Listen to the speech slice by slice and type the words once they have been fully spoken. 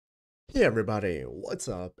Hey everybody, what's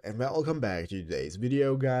up and welcome back to today's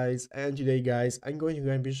video guys. And today guys, I'm going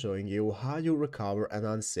to be showing you how you recover an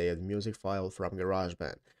unsaved music file from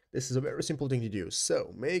GarageBand. This is a very simple thing to do,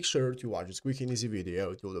 so make sure to watch this quick and easy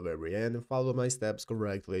video till the very end and follow my steps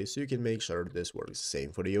correctly so you can make sure this works the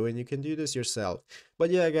same for you and you can do this yourself. But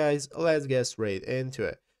yeah guys, let's get straight into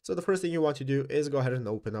it. So the first thing you want to do is go ahead and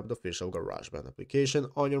open up the official GarageBand application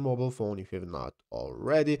on your mobile phone if you have not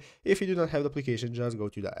already. If you do not have the application, just go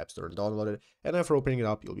to the App Store and download it. And after opening it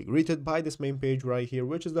up, you'll be greeted by this main page right here,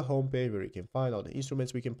 which is the home page where you can find all the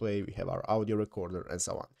instruments we can play. We have our audio recorder and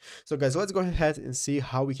so on. So guys, let's go ahead and see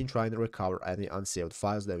how we can try and recover any unsaved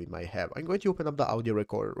files that we might have. I'm going to open up the audio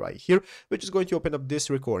recorder right here, which is going to open up this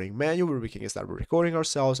recording menu where we can start recording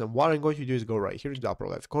ourselves. And what I'm going to do is go right here to the upper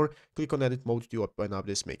left corner, click on edit mode to open up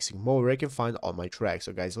this mixing mode where I can find all my tracks.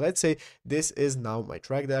 So guys, let's say this is now my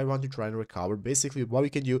track that I want to try and recover. Basically what we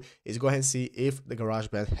can do is go ahead and see if the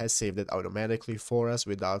GarageBand has saved it automatically for us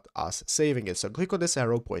without us saving it. So click on this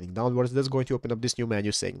arrow pointing downwards. That's going to open up this new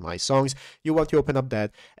menu saying my songs. You want to open up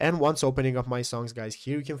that, and once opening up my songs guys,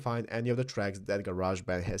 here you can find any of the tracks that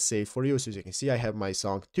GarageBand has saved for you. So as you can see, I have my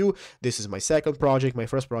song 2, this is my second project, my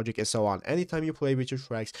first project, and so on. Anytime you play with your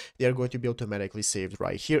tracks, they are going to be automatically saved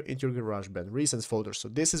right here into your GarageBand recents folder. So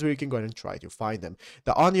this is where you can go ahead and try to find them.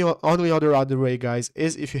 The only other way guys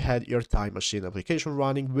is if you had your Time Machine application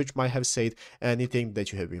running, which might have saved anything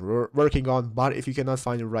that you have been working on. But if you cannot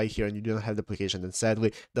find it right here and you do not have the application, then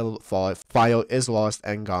sadly the file is lost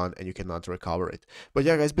and gone and you cannot recover it. But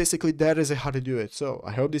yeah guys, basically that is how to do it. So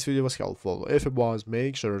I hope this video was helpful. If it was,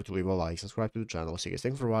 make sure to leave a like, subscribe to the channel. So guys,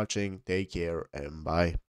 thanks for watching, take care, and bye.